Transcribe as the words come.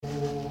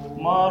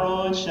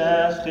مارو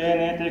chasf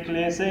خينة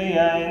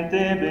إكليسية انت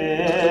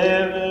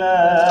ببلاوس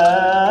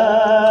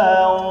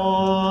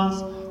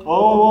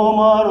او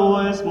مارو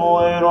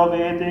اسمه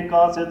ايروبيتي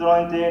كاسدرو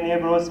انت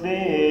نبروس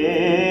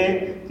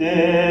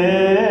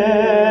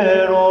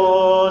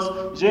تيروس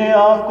جي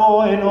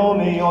افكو انو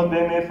ميوت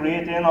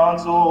بمفريتين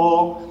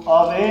انسو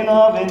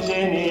افينا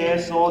بنجيني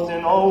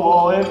الصوتين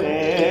او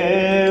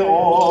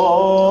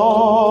اونو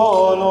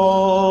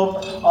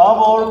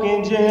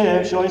افوركين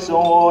جيب شوي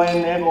سو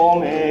انك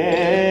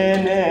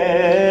اومينيسيب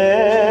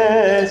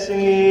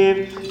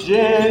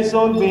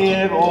جيسون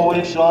بيب او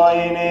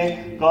افشايني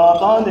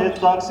قطن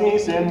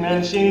التقسيس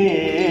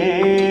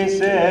الملشي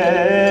سيدي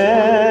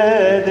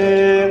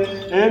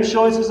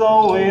امشويس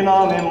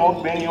زوينا من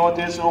مقبن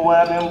يوتس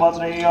وابن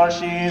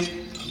بطريارشيس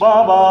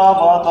بابا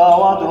بطا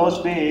ودرس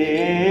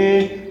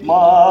بي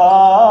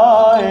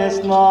ما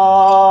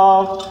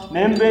اسناف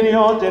من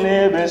بنيوت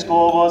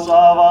نبسكوبوس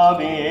افا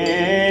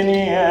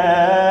بنيامين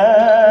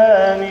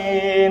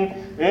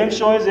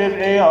امشويس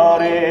في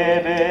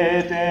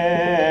اريبتن